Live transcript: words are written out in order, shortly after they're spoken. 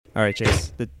All right,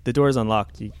 Chase. The door is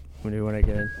unlocked. When do you want to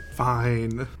get in?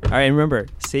 Fine. All right, and remember,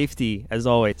 safety, as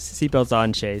always. Seatbelts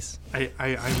on, Chase.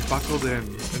 I'm buckled in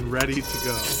and ready to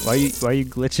go. Why are you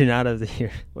glitching out of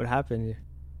here? What happened here?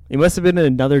 You must have been in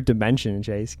another dimension,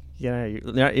 Chase. Yeah,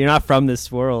 you're not from this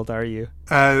world, are you?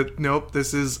 Nope.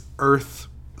 This is Earth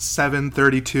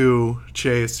 732,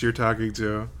 Chase, you're talking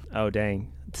to. Oh,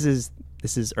 dang.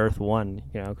 This is Earth 1,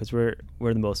 because we're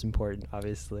the most important,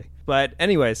 obviously. But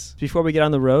anyways, before we get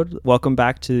on the road, welcome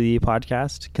back to the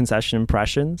podcast, Concession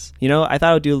Impressions. I thought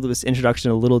I would do this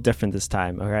introduction a little different this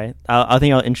time, all right? I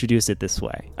think I'll introduce it this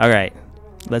way. All right,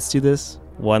 let's do this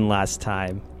one last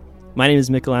time. My name is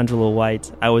Michelangelo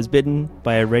White. I was bitten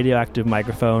by a radioactive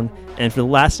microphone, and for the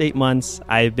last 8 months,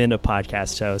 I've been a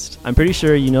podcast host. I'm pretty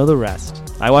sure you know the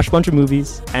rest. I watch a bunch of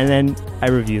movies, and then I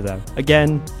review them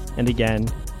again and again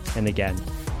and again.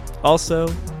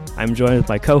 Also, I'm joined with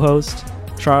my co-host,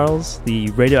 Charles, the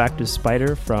radioactive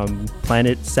spider from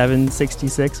planet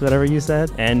 766, whatever you said.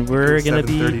 And we're going to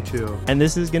be... 732. And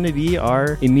this is going to be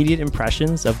our immediate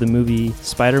impressions of the movie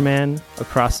Spider-Man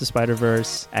Across the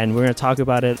Spider-Verse. And we're going to talk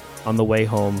about it on the way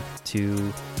home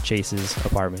to Chase's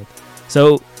apartment.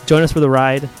 So join us for the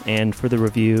ride and for the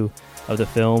review of the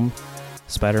film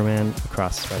Spider-Man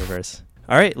Across the Spider-Verse.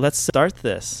 All right, let's start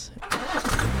this.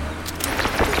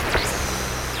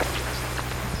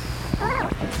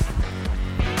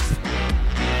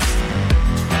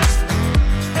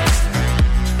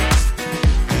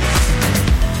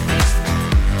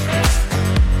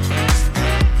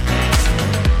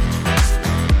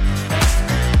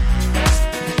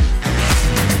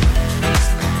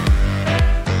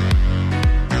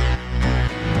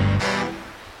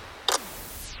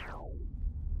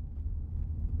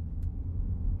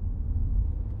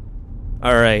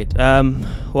 All right.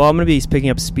 Well, I'm going to be picking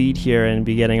up speed here and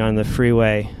be getting on the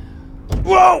freeway.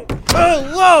 Whoa!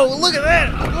 Oh, whoa! Look at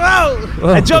that!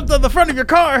 Whoa! I jumped on the front of your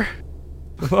car.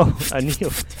 Whoa,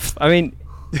 Anil. I mean,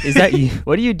 is that you?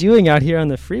 What are you doing out here on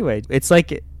the freeway? It's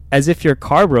like as if your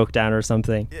car broke down or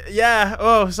something. Yeah.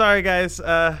 Oh, sorry, guys.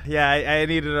 I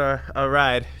needed a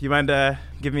ride. You mind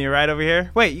giving me a ride over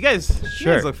here? Wait, you guys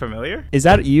look familiar. Is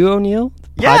that you, O'Neill?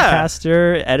 Yeah.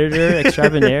 Podcaster, editor,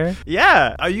 extraordinaire.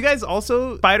 Yeah. Are you guys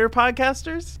also spider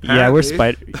podcasters? Yeah, we're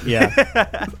spider.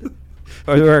 Yeah.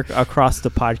 We're across the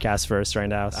podcast verse right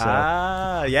now. So.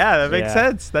 Yeah, that makes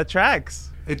sense. That tracks.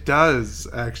 It does,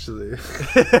 actually.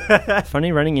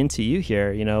 Funny running into you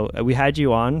here. We had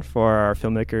you on for our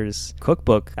filmmakers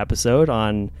cookbook episode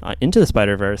on Into the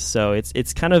Spider-Verse. So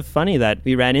it's kind of funny that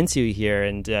we ran into you here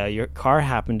and your car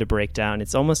happened to break down.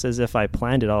 It's almost as if I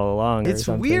planned it all along. It's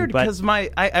weird because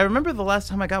I remember the last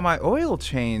time I got my oil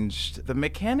changed, the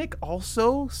mechanic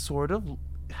also sort of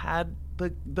had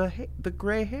the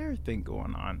gray hair thing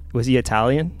going on. Was he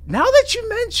Italian? Now that you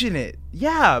mention it,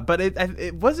 yeah, but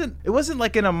it wasn't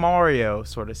like in a Mario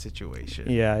sort of situation.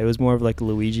 Yeah, it was more of like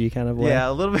Luigi kind of way. Yeah,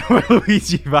 a little bit more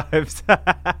Luigi vibes.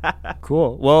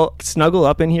 Cool. Well, snuggle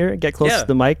up in here, get close to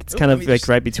the mic. It's kind of like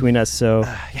right between us. So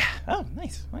yeah. Oh,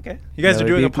 nice. Okay. You guys are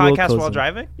doing a podcast while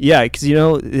driving? Yeah, because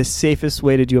the safest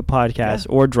way to do a podcast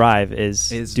or drive is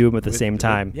do them at the same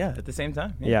time. Yeah, at the same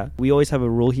time. Yeah. We always have a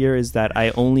rule here is that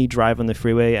I only drive on the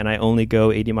freeway and I only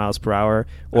go 80 miles per hour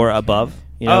or above.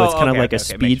 It's kind of like a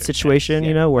speed situation,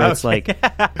 where it's like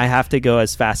I have to go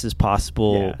as fast as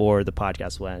possible or the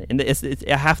podcast will end. And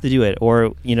I have to do it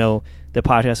or, the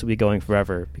podcast will be going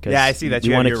forever because I see that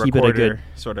you want have to your keep it a recorder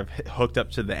good sort of hooked up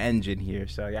to the engine here.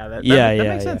 So that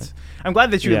makes sense. I'm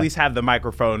glad that you at least have the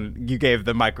microphone. You gave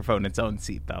the microphone its own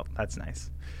seatbelt. That's nice.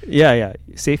 Yeah.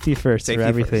 Safety first for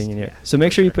everything in here. So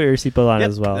make sure you put your seatbelt on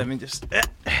as well. Let me just...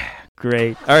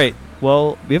 Great. All right.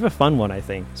 Well, we have a fun one, I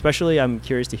think. Especially, I'm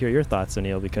curious to hear your thoughts,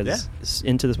 O'Neill, because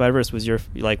Into the Spider-Verse was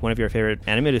one of your favorite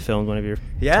animated films, one of your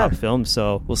top films.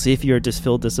 So we'll see if you just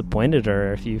feel disappointed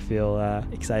or if you feel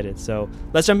excited. So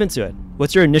let's jump into it.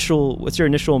 What's your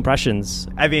initial impressions?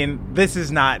 I mean, this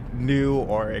is not new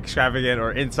or extravagant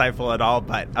or insightful at all,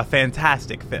 but a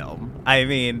fantastic film. I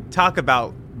mean, talk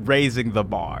about raising the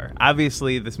bar.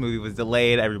 Obviously, this movie was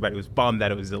delayed. Everybody was bummed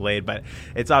that it was delayed, but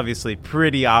it's obviously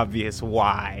pretty obvious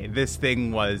why. This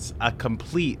thing was a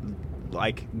complete,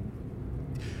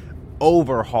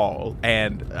 overhaul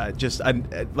and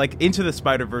Into the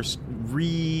Spider-Verse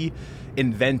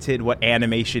reinvented what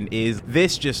animation is.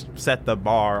 This just set the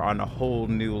bar on a whole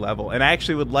new level. And I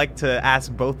actually would like to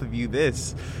ask both of you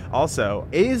this also.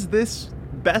 Is this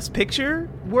Best Picture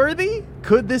worthy?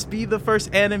 Could this be the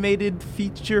first animated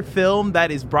feature film that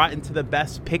is brought into the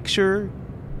Best Picture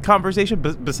conversation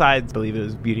besides, I believe it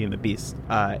was Beauty and the Beast?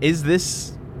 Is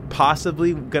this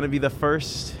possibly going to be the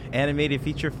first animated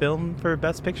feature film for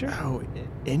Best Picture. Oh,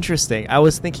 interesting. I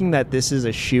was thinking that this is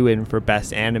a shoo-in for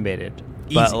Best Animated.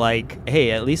 But, Easy. like,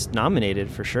 hey, at least nominated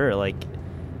for sure. Like,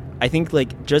 I think,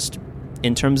 like, just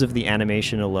in terms of the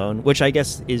animation alone, which I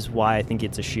guess is why I think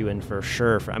it's a shoo-in for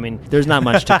sure. I mean, there's not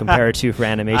much to compare it to for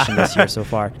animation this year so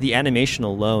far. The animation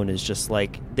alone is just,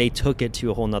 like, they took it to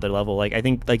a whole nother level. Like, I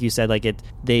think, like you said, like,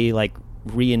 they, like,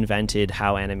 reinvented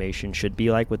how animation should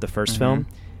be like with the first film.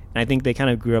 And I think they kind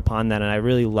of grew upon that. And I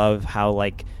really love how,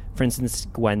 like, for instance,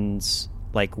 Gwen's,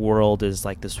 like, world is,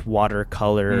 like, this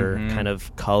watercolor kind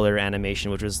of color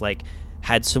animation, which was, like,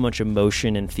 had so much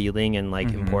emotion and feeling and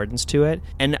like importance to it.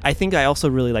 And I think I also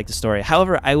really liked the story.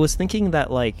 However, I was thinking that,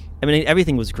 like, I mean,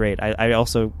 everything was great. I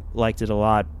also liked it a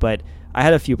lot, but I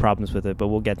had a few problems with it, but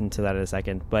we'll get into that in a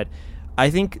second. But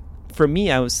I think for me,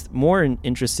 I was more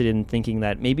interested in thinking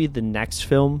that maybe the next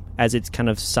film, as it kind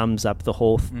of sums up the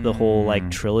whole like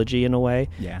trilogy in a way.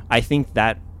 Yeah. I think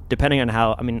that depending on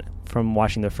how, I mean, from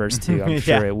watching the first two, I'm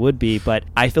sure it would be, but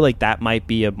I feel like that might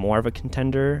be a more of a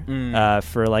contender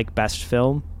for like best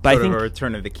film. But Sort I think of a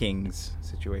Return of the Kings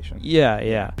situation.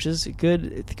 Yeah, which is good.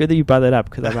 It's good that you brought that up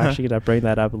because I'm actually going to bring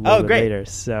that up a little bit later.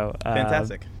 So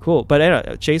fantastic, cool. But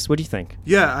anyway, Chase, what do you think?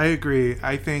 Yeah, I agree.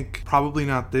 I think probably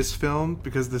not this film,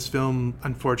 because this film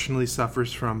unfortunately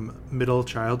suffers from middle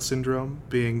child syndrome,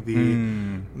 being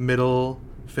the middle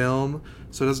film,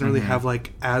 so it doesn't really have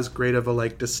like as great of a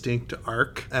like distinct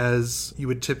arc as you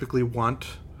would typically want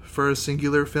for a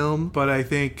singular film. But I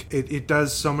think it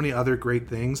does so many other great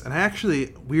things, and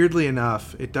actually, weirdly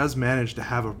enough, it does manage to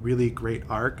have a really great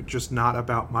arc, just not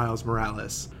about Miles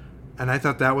Morales. And I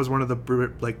thought that was one of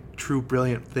the true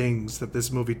brilliant things that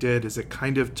this movie did, is it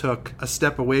kind of took a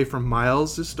step away from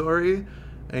Miles' story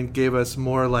and gave us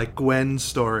more like Gwen's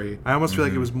story. I almost feel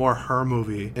like it was more her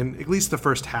movie, in at least the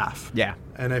first half. Yeah.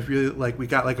 And I really like we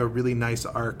got like a really nice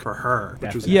arc for her,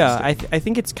 which was I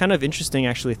think it's kind of interesting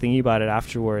actually thinking about it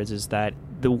afterwards, is that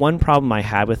the one problem I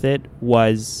had with it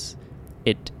was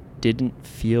it didn't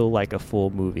feel like a full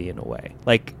movie in a way.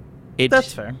 Like,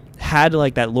 that's fair. Had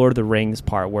like that Lord of the Rings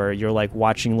part where you're like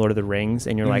watching Lord of the Rings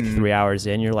and you're like 3 hours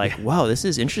in, you're like, wow, this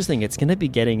is interesting. It's going to be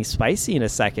getting spicy in a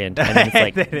second. And then it's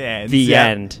like the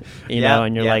end, you know,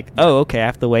 and you're like, oh, okay, I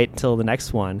have to wait until the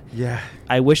next one. Yeah.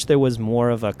 I wish there was more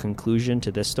of a conclusion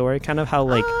to this story, kind of how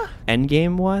like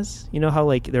Endgame was. You know how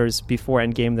like there was before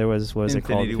Endgame there was what was it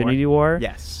called? Infinity War?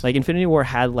 Yes. Like Infinity War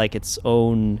had like its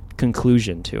own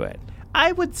conclusion to it.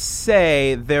 I would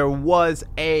say there was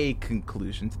a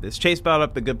conclusion to this. Chase brought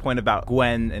up the good point about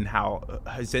Gwen and how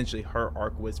essentially her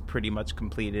arc was pretty much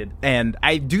completed. And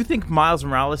I do think Miles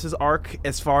Morales' arc,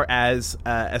 as far as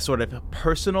a sort of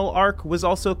personal arc, was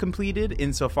also completed,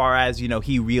 insofar as, you know,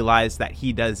 he realized that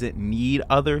he doesn't need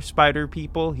other Spider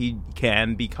people. He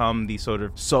can become the sort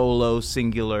of solo,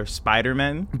 singular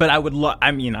Spider-Man. But I would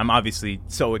I'm obviously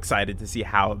so excited to see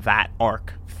how that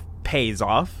arc pays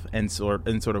off and sort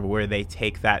of where they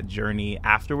take that journey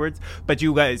afterwards. But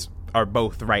you guys are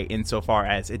both right insofar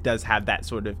as it does have that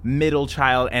sort of middle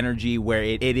child energy where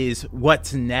it is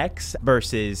what's next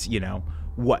versus, you know,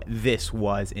 what this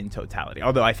was in totality.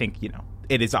 Although I think, you know,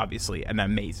 it is obviously an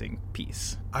amazing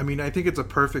piece. I mean, I think it's a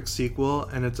perfect sequel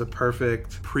and it's a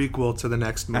perfect prequel to the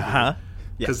next movie.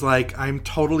 Because, like, I'm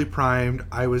totally primed.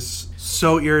 I was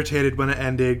so irritated when it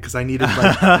ended because I needed,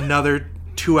 like, another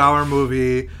 2-hour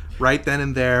movie right then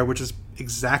and there, which is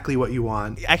exactly what you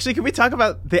want. Actually, can we talk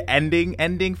about the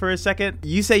ending for a second?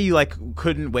 You say you like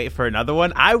couldn't wait for another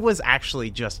one. I was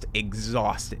actually just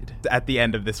exhausted at the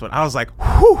end of this one. I was like,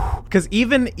 whew, because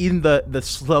even in the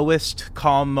slowest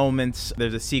calm moments,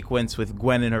 there's a sequence with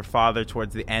Gwen and her father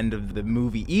towards the end of the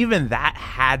movie. Even that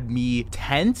had me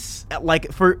tense.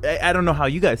 Like, I don't know how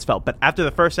you guys felt, but after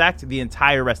the first act, the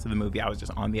entire rest of the movie, I was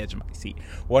just on the edge of my seat,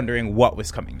 wondering what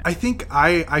was coming next. I think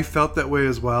I felt that way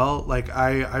as well. Like,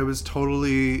 I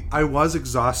was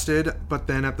exhausted, but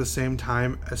then at the same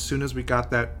time, as soon as we got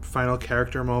that final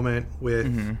character moment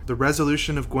with the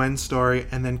resolution of Gwen's story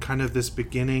and then kind of this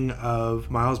beginning of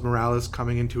Miles Morales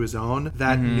coming into his own,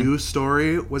 that new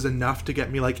story was enough to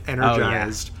get me like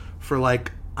energized for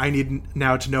like, I need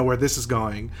now to know where this is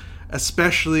going,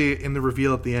 especially in the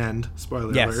reveal at the end.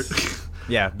 Spoiler alert.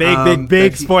 Yeah,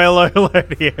 big spoiler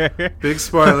alert here. Big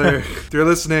spoiler. If you're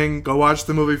listening, go watch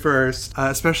the movie first,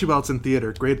 especially while it's in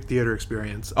theater. Great theater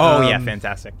experience. Yeah,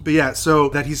 fantastic. But yeah, so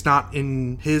that he's not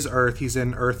in his Earth, he's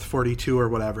in Earth 42 or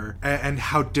whatever, and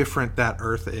how different that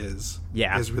Earth is.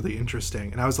 Yeah, is really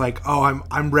interesting. And I was like, oh,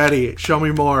 I'm ready. Show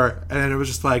me more. And then it was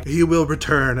just like, he will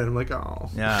return. And I'm like, oh.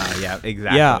 Yeah,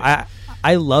 exactly. Yeah,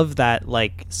 I love that,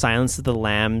 like, Silence of the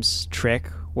Lambs trick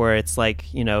where it's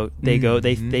like, you know, they go,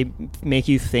 they make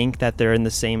you think that they're in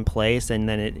the same place, and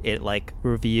then it like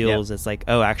reveals it's like,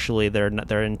 oh, actually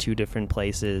they're in two different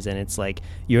places, and it's like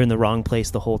you're in the wrong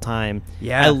place the whole time.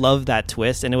 I love that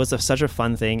twist, and it was such a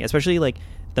fun thing, especially like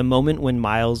the moment when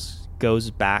Miles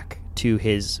goes back to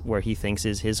where he thinks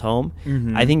is his home.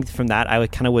 I think from that I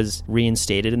kind of was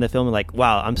reinstated in the film, like,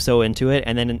 wow, I'm so into it,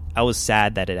 and then I was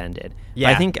sad that it ended.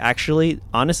 I think actually,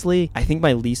 honestly, I think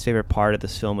my least favorite part of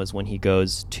this film was when he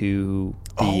goes to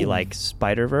the like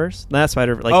Spider-Verse, not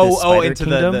Spider, like the Spider into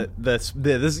Kingdom.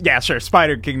 the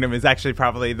Spider Kingdom is actually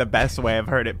probably the best way I've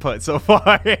heard it put so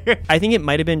far. I think it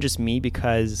might have been just me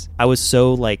because I was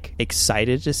so like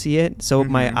excited to see it, so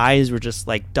my eyes were just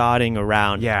like dotting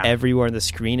around everywhere on the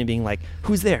screen and being like,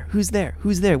 who's there,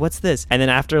 what's this? And then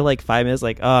after like 5 minutes,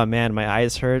 like, oh man, my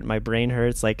eyes hurt, my brain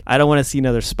hurts, like I don't want to see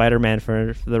another Spider-Man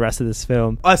for the rest of this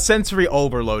film. A sensory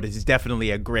overload is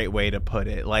definitely a great way to put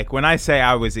it. Like when I say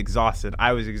I was exhausted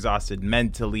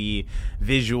mentally,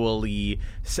 visually,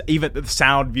 even the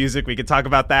sound, music, we could talk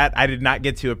about that. I did not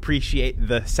get to appreciate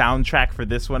the soundtrack for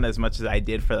this one as much as I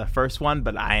did for the first one,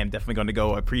 but I am definitely going to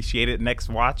go appreciate it next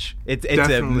watch. It's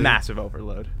a massive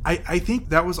overload. I think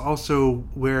that was also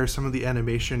where some of the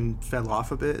animation fell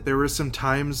off a bit. There were some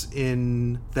times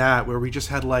in that where we just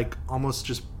had like almost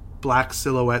just black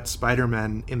silhouette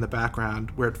Spider-Man in the background,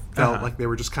 where it felt like they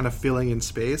were just kind of filling in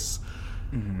space.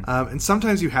 And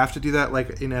sometimes you have to do that,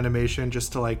 like in animation,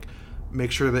 just to like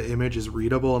make sure the image is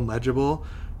readable and legible.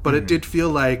 But it did feel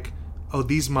like, oh,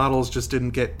 these models just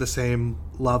didn't get the same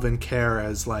love and care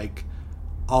as like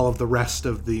all of the rest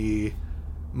of the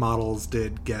models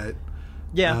did get.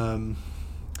 And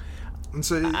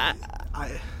so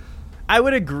I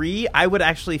would agree.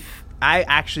 I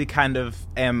actually kind of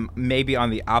am maybe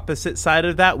on the opposite side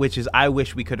of that, which is I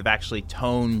wish we could have actually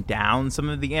toned down some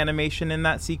of the animation in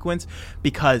that sequence,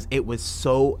 because it was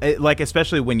so, like,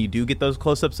 especially when you do get those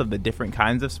close-ups of the different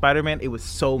kinds of Spider-Man, it was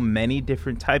so many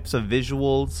different types of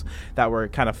visuals that were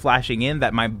kind of flashing in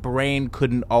that my brain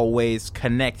couldn't always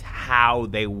connect how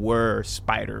they were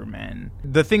Spider-Man.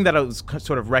 The thing that I was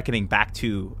sort of reckoning back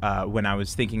to when I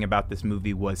was thinking about this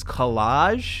movie was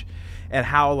collage, and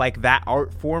how like that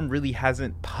art form really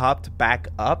hasn't popped back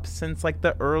up since like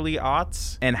the early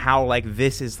aughts, and how like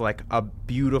this is like a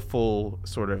beautiful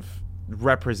sort of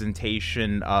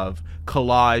representation of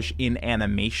collage in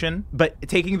animation, but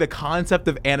taking the concept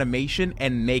of animation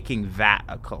and making that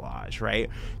a collage, right?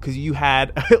 Because you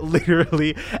had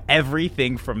literally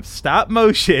everything from stop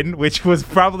motion, which was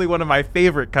probably one of my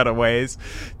favorite cutaways,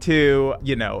 to,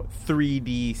 you know,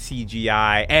 3D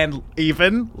CGI and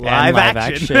even live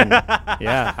action.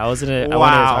 Yeah, I wanted to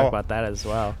talk about that as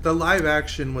well. The live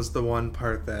action was the one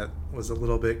part that was a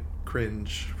little bit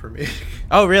cringe for me.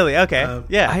 Oh, really? Okay.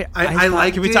 I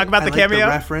like. Can we talk about the cameo? The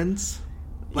reference.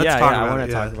 Let's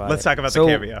talk about the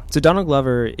cameo. So Donald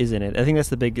Glover is in it. I think that's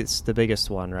the biggest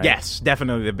one, right? Yes,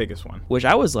 definitely the biggest one. Which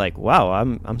I was like, wow,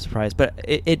 I'm surprised, but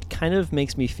it kind of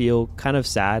makes me feel kind of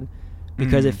sad,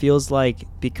 because it feels like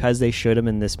because they showed him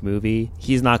in this movie,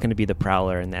 he's not going to be the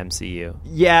Prowler in the MCU.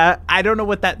 Yeah, I don't know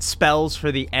what that spells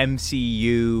for the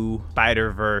MCU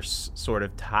Spider-Verse sort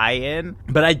of tie-in,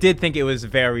 but I did think it was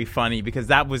very funny, because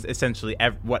that was essentially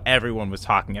what everyone was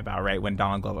talking about, right? When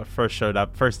Donald Glover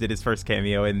first did his first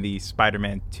cameo in the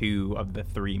Spider-Man 2 of the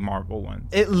 3 Marvel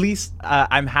ones. At least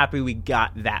I'm happy we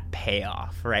got that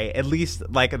payoff, right? At least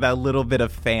like that little bit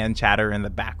of fan chatter in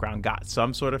the background got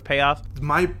some sort of payoff.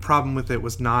 My problem with it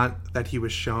was not that he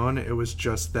was shown, it was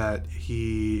just that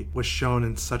he was shown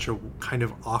in such a kind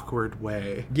of awkward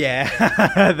way.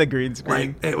 Yeah, the green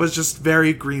screen. Like, it was just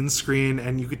very green screen,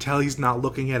 and you could tell he's not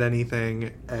looking at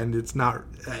anything, and it's not...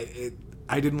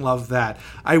 I didn't love that.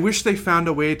 I wish they found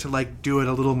a way to like do it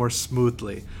a little more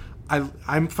smoothly.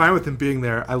 I'm fine with him being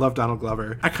there. I love Donald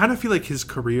Glover. I kind of feel like his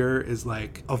career is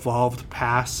like evolved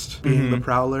past being the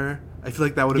Prowler. I feel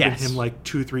like that would have been him like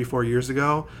 2, 3, 4 years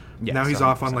ago. Yes, now he's 100%.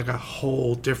 Off on like a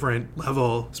whole different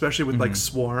level, especially with like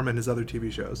Swarm and his other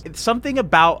TV shows. It's something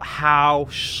about how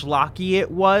schlocky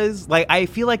it was. Like, I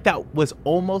feel like that was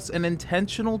almost an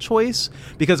intentional choice,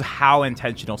 because of how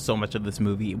intentional so much of this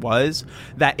movie was,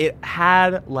 that it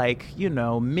had like, you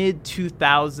know, mid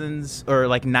 2000s or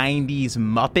like 90s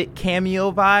Muppet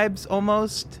cameo vibes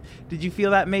almost. Did you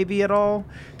feel that maybe at all?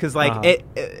 Because like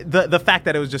the fact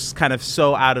that it was just kind of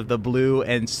so out of the blue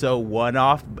and so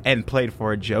one-off and played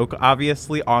for a joke,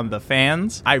 obviously, on the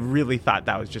fans, I really thought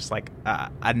that was just like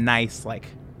a nice like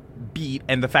beat,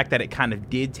 and the fact that it kind of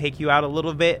did take you out a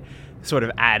little bit sort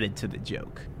of added to the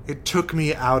joke. It took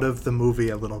me out of the movie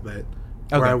a little bit,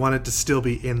 where I wanted to still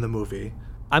be in the movie.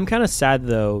 I'm kind of sad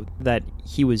though that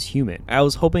he was human. I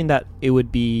was hoping that it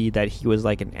would be that he was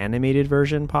like an animated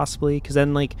version possibly, because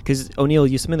O'Neill,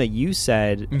 something that you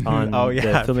said on the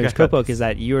Filmmakers Cookbook is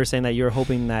that you were saying that you were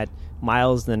hoping that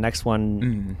Miles, the next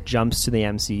one, jumps to the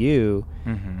MCU.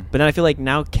 But then I feel like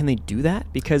now, can they do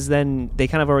that? Because then they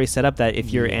kind of already set up that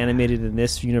if you're animated in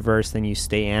this universe, then you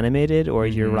stay animated, or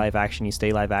you're live action, you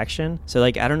stay live action. So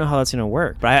like, I don't know how that's going to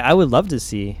work. But I would love to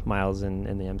see Miles in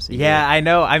the MCU. Yeah, I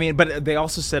know. I mean, but they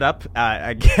also set up,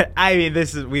 again, I mean,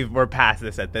 we're past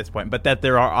this at this point, but that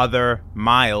there are other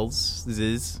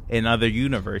Mileses in other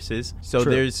universes. So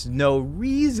there's no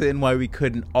reason why we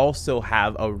couldn't also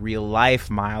have a real life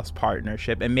Miles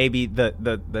partnership. And maybe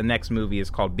the next movie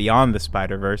is called Beyond the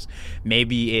Spider-Verse.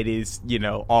 Maybe it is,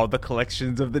 all the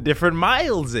collections of the different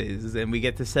Mileses, and we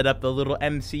get to set up the little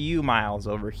MCU Miles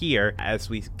over here as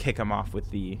we kick them off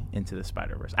with the Into the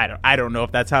Spider-Verse. I don't know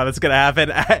if that's how that's gonna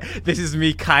happen. This is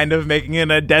me kind of making an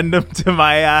addendum to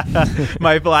my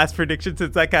my last prediction,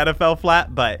 since I kind of fell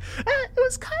flat, but it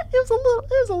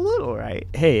was a little right.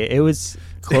 Hey, it was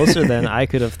closer than I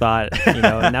could have thought,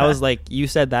 and that was like, you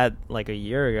said that like a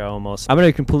year ago almost. I'm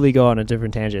gonna completely go on a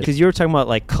different tangent, because you were talking about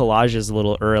like collages a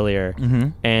little earlier,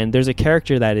 and there's a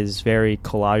character that is very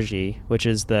collagey, which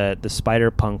is the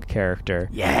Spider-Punk character.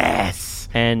 Yes.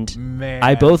 And man,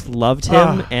 I both loved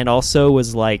him and also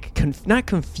was like not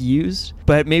confused,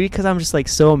 but maybe because I'm just like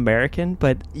so American,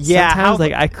 but sometimes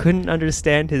like I couldn't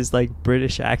understand his like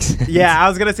British accent. Yeah, I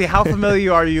was gonna say, how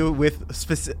familiar are you with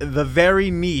the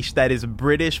very niche that is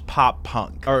British pop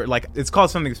punk, or like it's called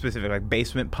something specific like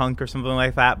basement punk or something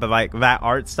like that, but like that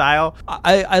art style?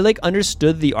 I like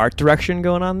understood the art direction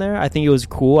going on there. I think it was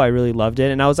cool. I really loved it,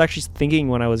 and I was actually thinking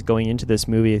when I was going into this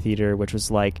movie theater, which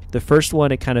was like the first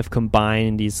one, it kind of combined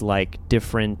these like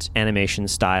different animation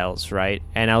styles, right?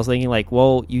 And I was thinking like,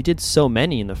 well, you did so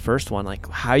many in the first one, like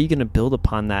how are you going to build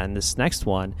upon that in this next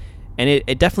one? And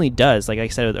it definitely does, like I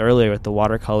said earlier, with the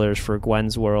watercolors for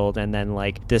Gwen's World, and then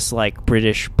like this like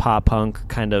British pop punk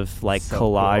kind of like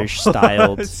collage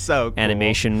styled so cool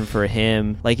animation for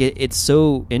him. Like it's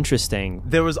so interesting.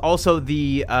 There was also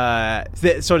the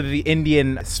sort of the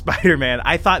Indian Spider-Man.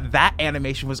 I thought that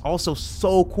animation was also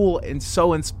so cool and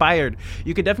so inspired.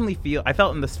 You could definitely feel, I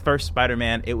felt in this first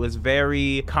Spider-Man, it was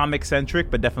very comic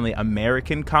centric, but definitely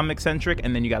American comic centric.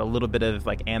 And then you got a little bit of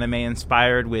like anime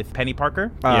inspired with Penny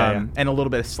Parker. And a little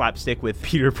bit of slapstick with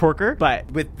Peter Porker.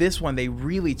 But with this one, they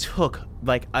really took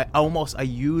like almost a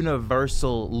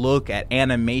universal look at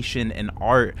animation and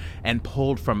art and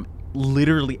pulled from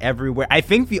literally everywhere. I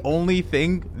think the only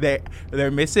thing that they're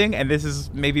missing, and this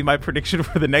is maybe my prediction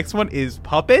for the next one, is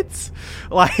puppets.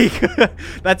 Like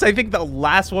that's, I think, the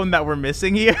last one that we're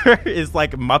missing here is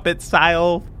like Muppet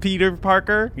style Peter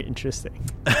Parker. Interesting.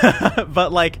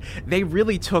 But like they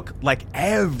really took like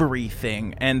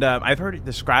everything, and I've heard it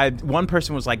described. One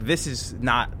person was like, this is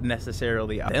not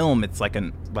necessarily a film, it's like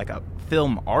a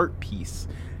film art piece,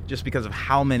 just because of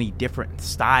how many different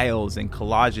styles and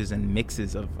collages and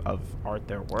mixes of art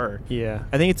there were. Yeah,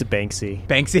 I think it's a Banksy.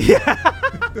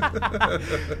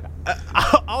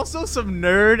 Also some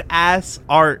nerd-ass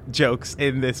art jokes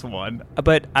in this one.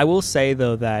 But I will say,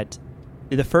 though, that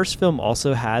the first film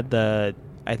also had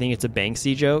I think it's a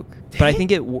Banksy joke. But I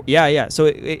think yeah. So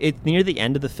it near the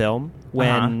end of the film,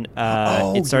 when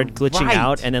it started glitching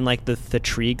out, and then like the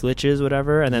tree glitches,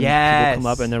 whatever, and then people come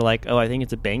up and they're like, oh, I think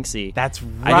it's a Banksy. That's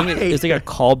right. I think it's like a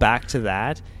call back to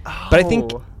that. But I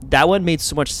think that one made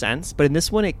so much sense. But in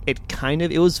this one,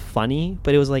 it was funny,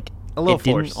 but it was like a little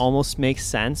didn't almost make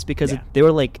sense, because they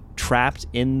were like trapped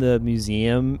in the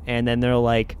museum, and then they're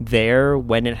like there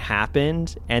when it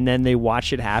happened, and then they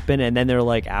watch it happen, and then they're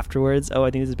like afterwards, oh,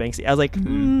 I think this is Banksy. I was like,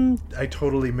 I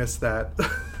totally missed that.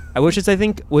 Which is, I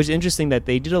think, was interesting that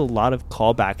they did a lot of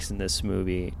callbacks in this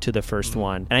movie to the first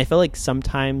one. And I felt like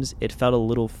sometimes it felt a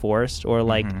little forced, or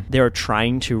like they were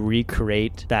trying to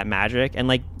recreate that magic. And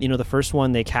like, the first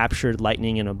one, they captured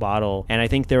lightning in a bottle. And I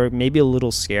think they were maybe a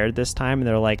little scared this time, and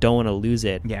they're like, don't want to lose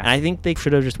it. Yeah. And I think they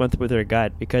should have just went with their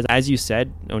gut, because as you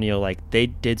said, O'Neill, like they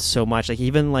did so much. Like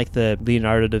even like the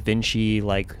Leonardo da Vinci,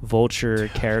 like vulture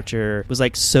character was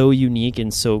like so unique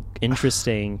and so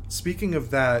interesting. Speaking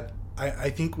of that,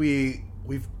 I think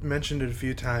we've mentioned it a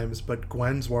few times, but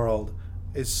Gwen's World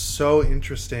is so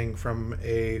interesting from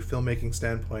a filmmaking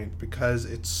standpoint, because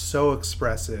it's so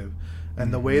expressive,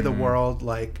 and the way the world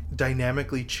like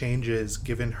dynamically changes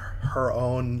given her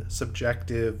own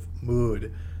subjective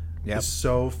mood is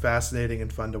so fascinating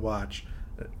and fun to watch,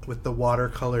 with the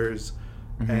watercolors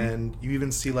and you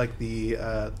even see like the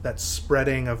that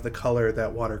spreading of the color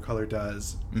that watercolor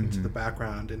does into the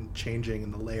background and changing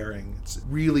and the layering. It's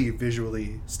really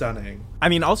visually stunning. I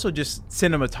mean, also just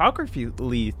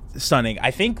cinematographically stunning.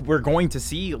 I think we're going to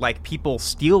see like people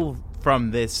steal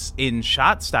from this in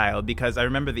shot style, because I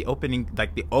remember the opening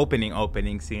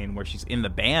scene where she's in the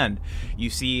band.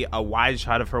 You see a wide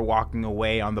shot of her walking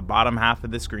away on the bottom half of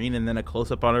the screen, and then a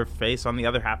close-up on her face on the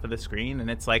other half of the screen,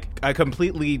 and it's like a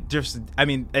completely just, I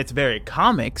mean, it's a very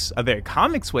comics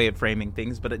way of framing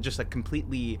things, but it just like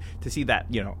completely, to see that,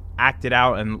 you know, acted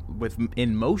out and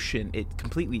in motion, it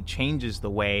completely changes the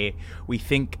way we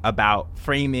think about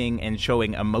framing and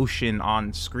showing emotion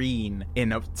on screen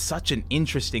in such an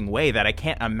interesting way that I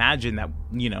can't imagine that,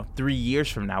 you know, 3 years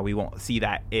from now we won't see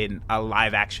that in a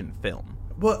live action film.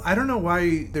 Well, I don't know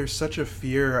why there's such a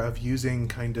fear of using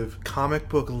kind of comic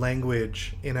book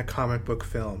language in a comic book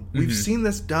film. We've seen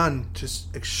this done to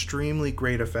extremely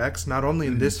great effects, not only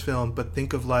in this film, but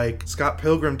think of like Scott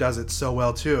Pilgrim does it so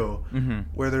well too,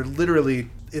 where they're literally,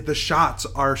 the shots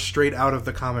are straight out of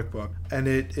the comic book, and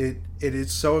it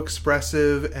is so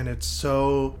expressive, and it's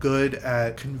so good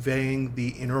at conveying the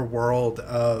inner world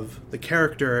of the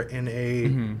character in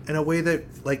a way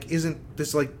that like isn't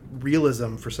this like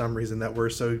realism for some reason that we're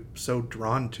so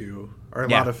drawn to, or a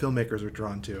lot of filmmakers are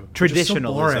drawn to.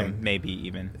 Traditionalism, maybe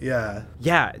even.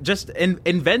 Yeah, just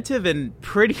inventive in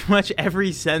pretty much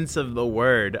every sense of the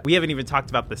word. We haven't even talked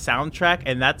about the soundtrack,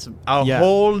 and that's a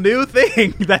whole new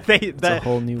thing that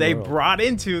they brought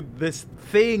into this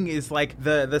thing. Is like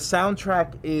the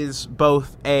soundtrack is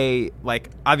both a, like,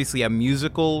 obviously a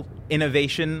musical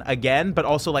innovation again, but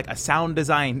also like a sound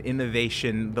design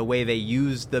innovation, the way they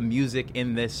use the music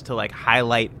in this to like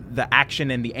highlight the action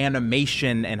and the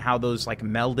animation and how those like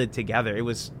melded together. It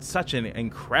was such an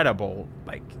incredible,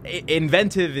 like,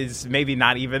 inventive is maybe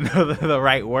not even the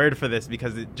right word for this,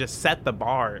 because it just set the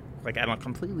bar like at a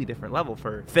completely different level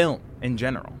for film in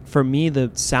general. For me,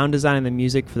 the sound design and the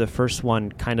music for the first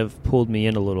one kind of pulled me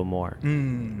in a little more.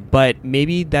 But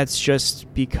maybe that's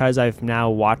just because I've now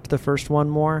watched the first one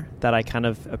more, that I kind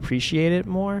of appreciate it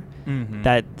more.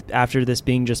 That after this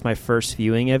being just my first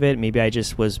viewing of it, maybe I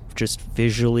just was just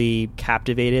visually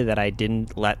captivated, that I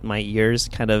didn't let my ears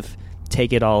kind of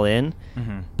take it all in.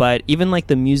 But even like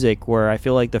the music, where I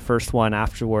feel like the first one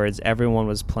afterwards, everyone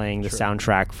was playing the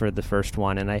soundtrack for the first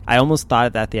one, and I almost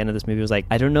thought at the end of this movie was like,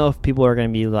 I don't know if people are going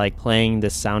to be like playing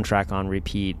this soundtrack on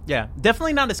repeat. Yeah,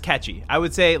 definitely not as catchy. I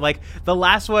would say like the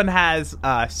last one has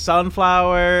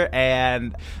Sunflower,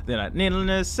 and there's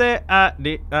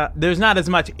not as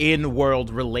much in-world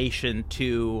relation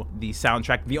to the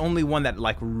soundtrack. The only one that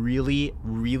like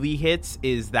really hits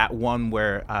is that one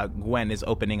where Gwen is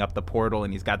opening up the portal,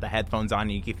 and he's got the headphones on,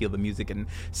 and you can feel the music and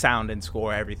sound and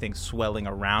score, everything swelling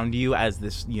around you as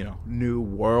this, you know, new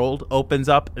world opens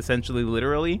up, essentially,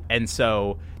 literally. And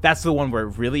so that's the one where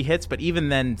it really hits. But even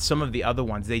then, some of the other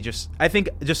ones, they just, I think,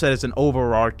 just as an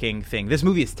overarching thing, this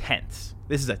movie is tense.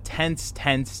 This is a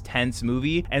tense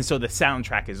movie, and so the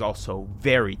soundtrack is also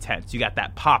very tense. You got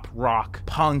that pop rock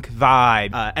punk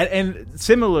vibe, and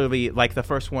similarly, like the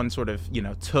first one sort of, you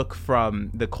know, took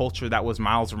from the culture that was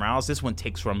Miles Morales. This one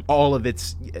takes from all of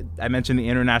its, I mentioned the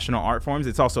international art forms.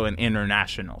 It's also an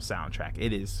international soundtrack.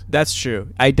 It is. That's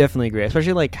true. I definitely agree,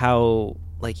 especially like how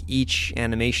like each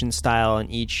animation style and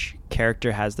each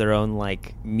character has their own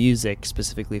like music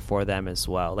specifically for them as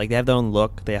well. Like they have their own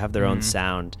look, they have their own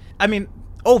sound. I mean,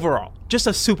 overall, just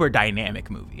a super dynamic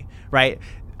movie, right?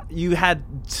 You had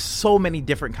so many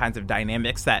different kinds of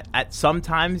dynamics that at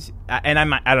sometimes, and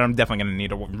I'm definitely going to need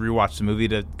to rewatch the movie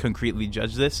to concretely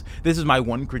judge this. This is my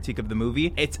one critique of the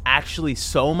movie. It's actually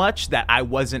so much that I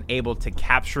wasn't able to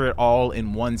capture it all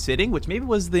in one sitting, which maybe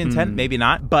was the intent, maybe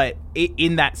not. But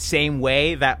in that same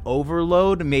way, that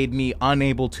overload made me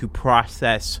unable to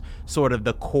process sort of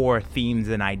the core themes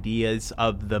and ideas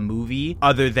of the movie,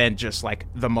 other than just like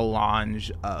the melange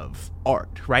of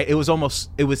art, right? It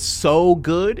was so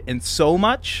good and so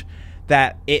much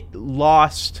that it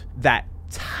lost that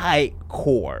tight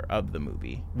core of the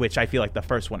movie, which I feel like the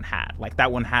first one had. Like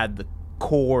that one had the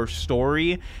core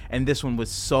story, and this one was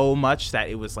so much that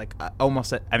it was like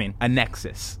almost a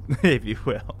nexus, if you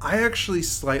will. I actually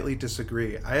slightly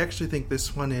disagree. I actually think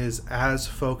this one is as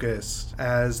focused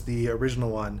as the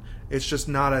original one. It's just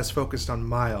not as focused on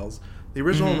Miles. The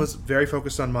original one was very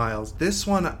focused on Miles. This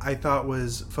one I thought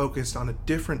was focused on a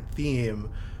different theme,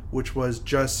 which was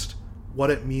just what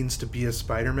it means to be a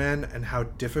Spider-Man and how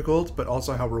difficult, but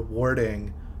also how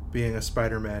rewarding being a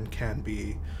Spider-Man can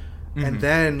be. And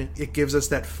then it gives us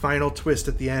that final twist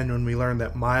at the end when we learn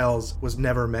that Miles was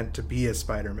never meant to be a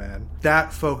Spider-Man.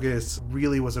 That focus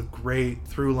really was a great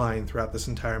through line throughout this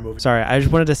entire movie. Sorry, I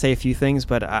just wanted to say a few things,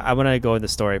 but I want to go in the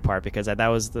story part because that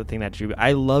was the thing that drew.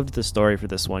 I loved the story for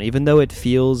this one, even though it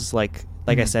feels like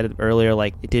I said earlier,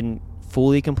 like it didn't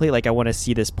fully complete. Like I want to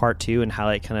see this part 2 and how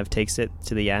it kind of takes it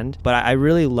to the end. But I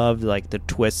really loved like the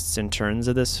twists and turns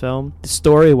of this film.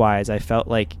 Story wise, I felt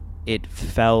like it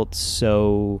felt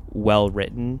so well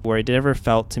written, where it never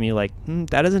felt to me like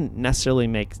that doesn't necessarily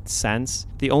make sense.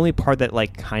 The only part that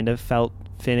like kind of felt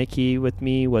finicky with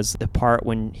me was the part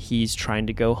when he's trying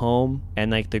to go home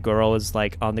and like the girl is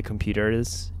like on the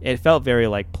computers. It felt very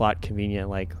like plot convenient,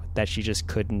 like that she just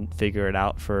couldn't figure it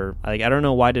out for like I don't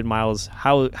know why did Miles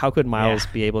how could Miles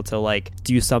be able to like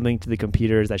do something to the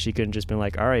computers that she couldn't just been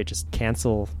like, all right, just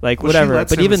cancel, like whatever.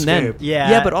 But even then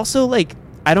but also like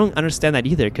I don't understand that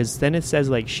either, because then it says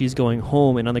like she's going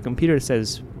home and on the computer it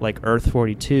says like Earth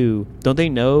 42. Don't they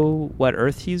know what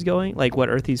Earth he's going, like what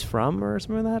Earth he's from or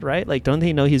something like that, right? Like don't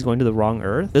they know he's going to the wrong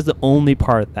Earth? That's the only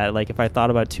part that like if I thought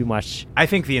about too much. I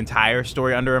think the entire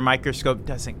story under a microscope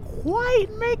doesn't quite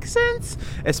make sense,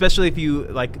 especially if you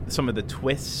like some of the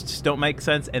twists don't make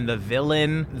sense, and the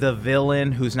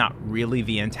villain who's not really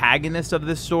the antagonist of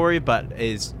this story but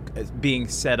is being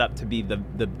set up to be the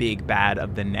big bad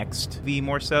of the next V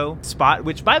more so. Spot,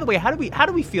 which by the way, how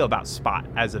do we feel about Spot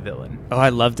as a villain? Oh, I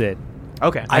loved it.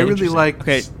 Okay. I really liked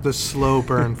the slow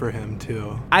burn for him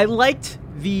too. I liked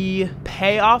the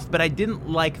payoff, but I didn't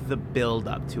like the build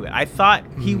up to it. I thought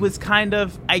he was kind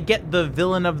of, I get the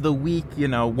villain of the week, you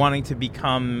know, wanting to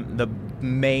become the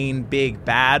main big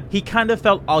bad. He kind of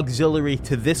felt auxiliary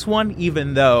to this one,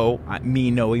 even though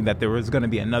me knowing that there was going to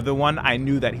be another one, I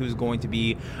knew that he was going to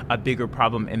be a bigger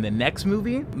problem in the next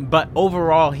movie. But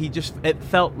overall, it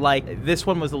felt like this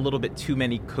one was a little bit too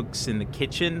many cooks in the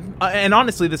kitchen. And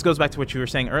honestly, this goes back to what you were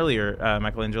saying earlier,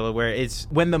 Michelangelo, where it's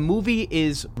when the movie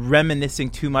is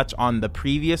reminiscing too much on the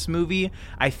previous movie,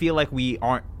 I feel like we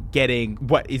aren't getting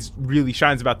what is really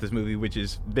shines about this movie, which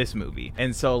is this movie.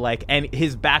 And so like, and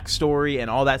his backstory and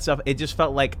all that stuff, it just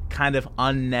felt like kind of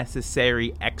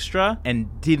unnecessary extra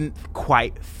and didn't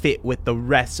quite fit with the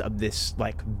rest of this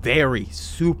like very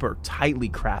super tightly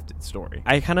crafted story.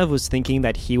 I kind of was thinking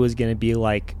that he was going to be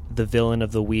like the villain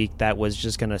of the week that was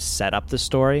just going to set up the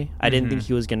story. I didn't think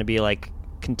he was going to be like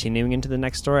continuing into the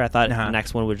next story. I thought the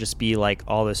next one would just be like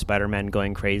all the Spider-Man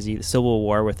going crazy, the Civil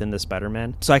War within the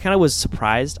Spider-Man. So I kind of was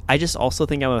surprised. I just also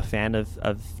think I'm a fan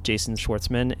of Jason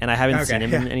Schwartzman, and I haven't seen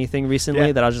him in anything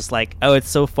recently that I was just like, oh, it's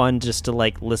so fun just to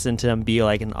like listen to him be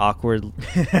like an awkward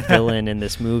villain in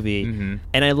this movie.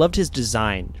 And I loved his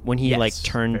design when he like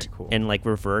turned and like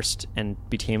reversed and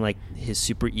became like his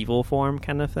super evil form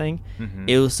kind of thing.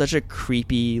 It was such a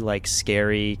creepy, like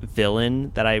scary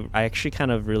villain that I actually kind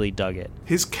of really dug it.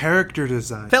 His character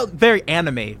design felt very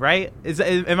anime, right?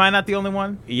 Am I not the only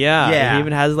one? Yeah. He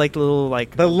even has like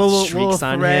little streaks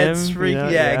on him.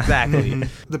 Yeah, exactly.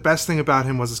 The best thing about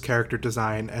him was his character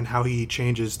design and how he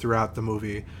changes throughout the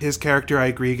movie. His character, I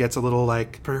agree, gets a little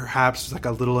like perhaps like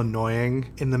a little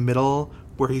annoying in the middle,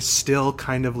 where he's still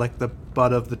kind of like the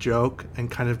butt of the joke and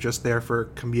kind of just there for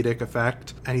comedic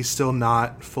effect, and he's still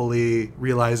not fully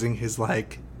realizing his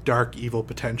like dark evil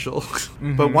potential.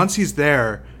 But once he's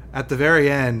there, at the very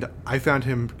end, I found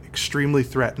him extremely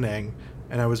threatening,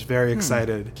 and I was very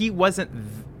excited. He wasn't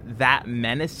that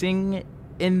menacing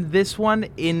in this one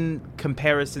in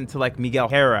comparison to like Miguel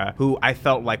Hera, who I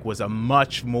felt like was a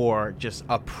much more just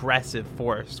oppressive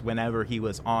force whenever he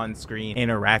was on screen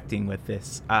interacting with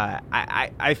this.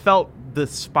 I felt the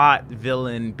Spot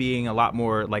villain being a lot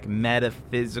more like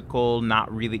metaphysical,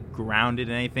 not really grounded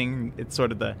in anything. It's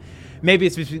sort of maybe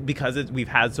it's because we've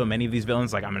had so many of these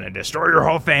villains, like I'm going to destroy your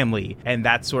whole family, and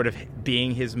that sort of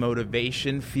being his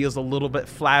motivation feels a little bit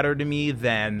flatter to me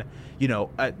than, you know,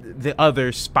 the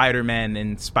other Spider-Man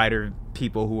and Spider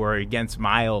people who are against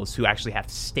Miles, who actually have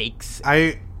stakes.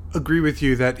 I agree with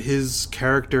you that his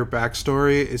character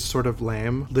backstory is sort of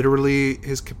lame. Literally,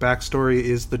 his backstory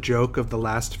is the joke of the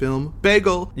last film,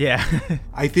 Bagel. Yeah.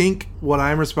 I think what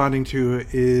I'm responding to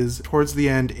is towards the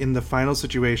end, in the final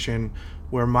situation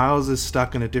where Miles is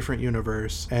stuck in a different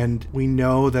universe, and we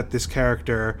know that this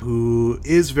character, who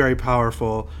is very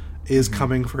powerful, is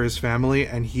coming for his family,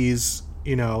 and he's,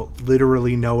 you know,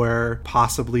 literally nowhere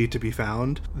possibly to be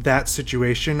found. That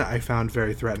situation I found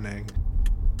very threatening.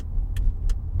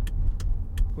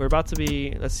 We're about to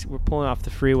be, we're pulling off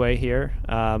the freeway here.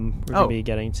 We're going to be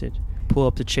getting to... pull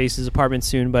up to Chase's apartment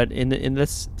soon, but in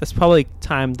this, that's probably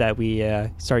time that we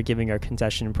start giving our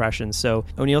concession impressions. So,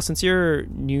 O'Neill, since you're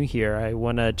new here, I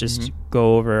want to just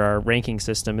go over our ranking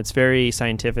system. It's very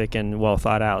scientific and well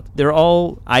thought out. They're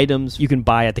all items you can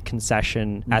buy at the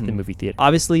concession at the movie theater.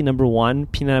 Obviously, number 1,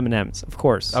 peanut M&Ms. Of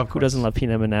course. Who doesn't love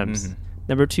peanut M&Ms?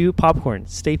 Number 2, popcorn.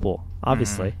 Staple.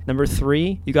 Obviously. Number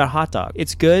 3, you got hot dog.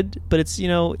 It's good, but it's, you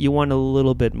want a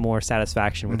little bit more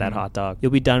satisfaction with that hot dog.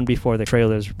 You'll be done before the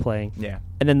trailers are playing. Yeah.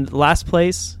 And then last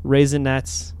place,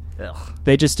 Raisinets. Ugh.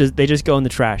 They just go in the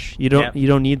trash. You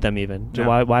don't need them even.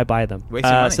 No. Why buy them? Waste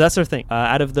your money. So that's our thing.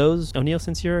 Out of those, O'Neill,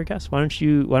 since you're a guest, why don't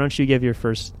you give your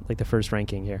first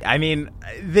ranking here? I mean,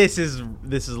 this is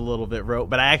a little bit rote,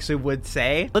 but I actually would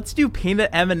say let's do peanut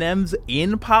M&Ms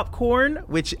in popcorn,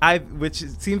 which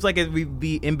seems like it would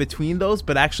be in between those,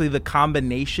 but actually the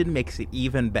combination makes it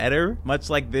even better. Much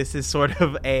like this is sort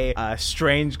of a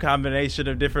strange combination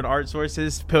of different art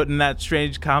sources, putting that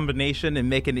strange combination and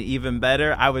making it even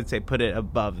better. I would say put it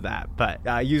above that, but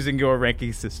using your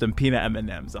ranking system, peanut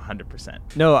M&Ms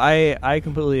 100%. No, I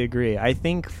completely agree. I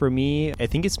think for me,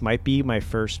 it might be my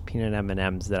first peanut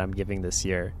M&Ms that I'm giving this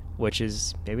year, which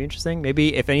is maybe interesting.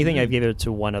 Maybe if anything, I've given it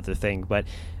to one other thing, but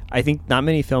I think not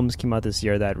many films came out this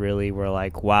year that really were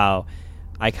like, wow,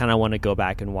 I kind of want to go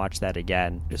back and watch that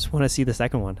again. Just want to see the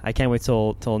second one. I can't wait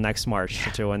till next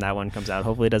March to when that one comes out.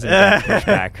 Hopefully it doesn't get pushed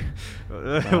back.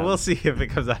 We'll see if it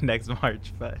comes out next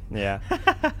March, but yeah.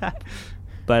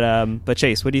 But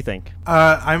Chase, what do you think?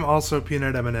 I'm also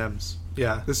peanut M&Ms.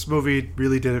 Yeah, this movie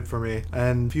really did it for me,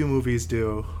 and few movies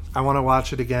do. I want to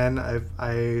watch it again.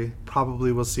 I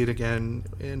probably will see it again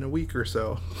in a week or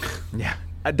so. Yeah,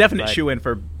 a definite shoe-in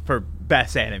for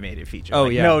best animated feature. Oh,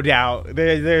 yeah. No doubt.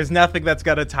 There's nothing that's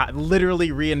going to literally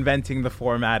reinventing the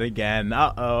format again.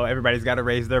 Everybody's got to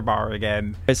raise their bar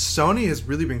again. Sony has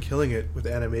really been killing it with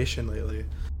animation lately.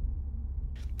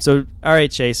 So, all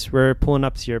right, Chase, we're pulling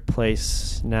up to your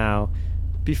place now.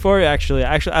 Before actually,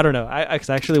 I don't know. I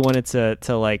actually wanted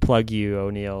to like plug you,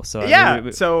 O'Neill. So yeah.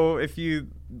 So if you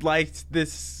liked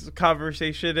this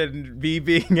conversation and me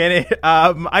being in it,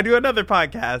 I do another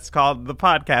podcast called the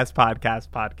Podcast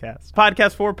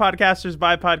for podcasters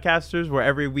by podcasters, where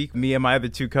every week me and my other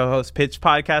two co-hosts pitch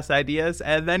podcast ideas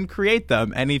and then create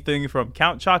them. Anything from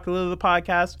Count Chocula the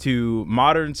podcast to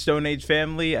Modern Stone Age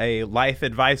Family, a life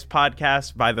advice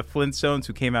podcast by the Flintstones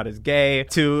who came out as gay,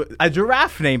 to a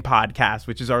Giraffe Name podcast,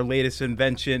 which is our latest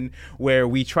invention, where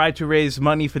we try to raise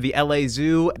money for the LA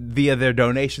Zoo via their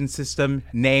donation system.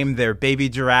 Name their baby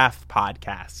giraffe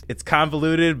podcast. It's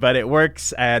convoluted, but it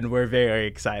works, and we're very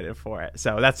excited for it.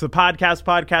 So that's the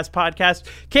podcast.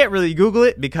 Can't really Google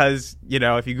it because,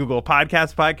 if you Google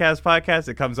podcast,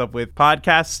 it comes up with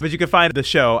podcasts. But you can find the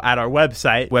show at our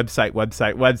website.biz,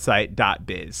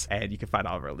 and you can find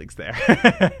all of our links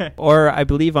there. Or I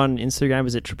believe on Instagram,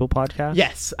 is it Triple Podcast?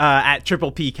 Yes, at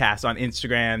Triple PCast on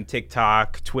Instagram,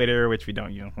 TikTok, Twitter, which we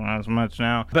don't use as much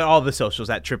now, but all the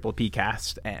socials at Triple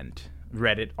PCast, and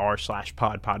Reddit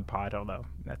r/pod, although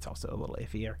that's also a little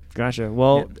iffier. Gotcha.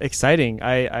 Well, Exciting.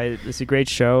 It's a great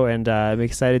show, and I'm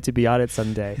excited to be on it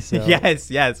someday. So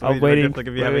yes. I'm waiting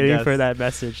for that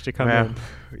message to come in.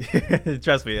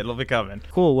 Trust me, it'll be coming.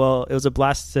 Cool. Well, it was a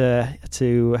blast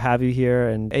to have you here,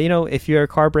 and if your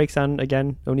car breaks down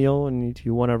again, O'Neill, and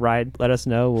you want to ride, let us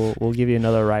know. We'll give you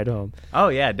another ride home. Oh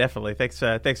yeah, definitely. Thanks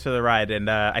for the ride, and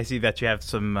I see that you have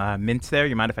some mints there.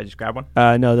 You mind if I just grab one?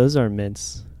 No, those aren't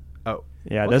mints. Oh.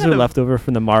 Yeah, those are leftover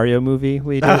from the Mario movie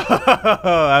we did.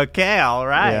 Okay, all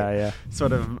right. Yeah.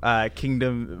 Sort of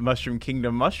Kingdom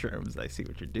mushrooms. I see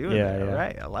what you're doing there. All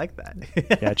right, I like that.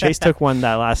 Yeah, Chase took one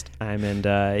that last time,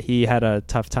 and he had a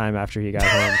tough time after he got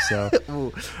home. So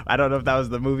Ooh, I don't know if that was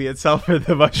the movie itself or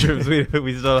the mushrooms.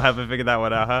 We still haven't figured that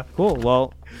one out, huh? Cool.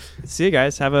 Well, see you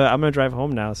guys. I'm going to drive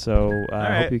home now, so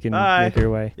I hope you can make your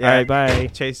way. Yeah. All right, bye.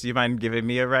 Chase, do you mind giving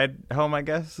me a ride home, I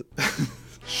guess?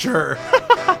 Sure.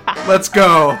 Let's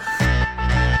go.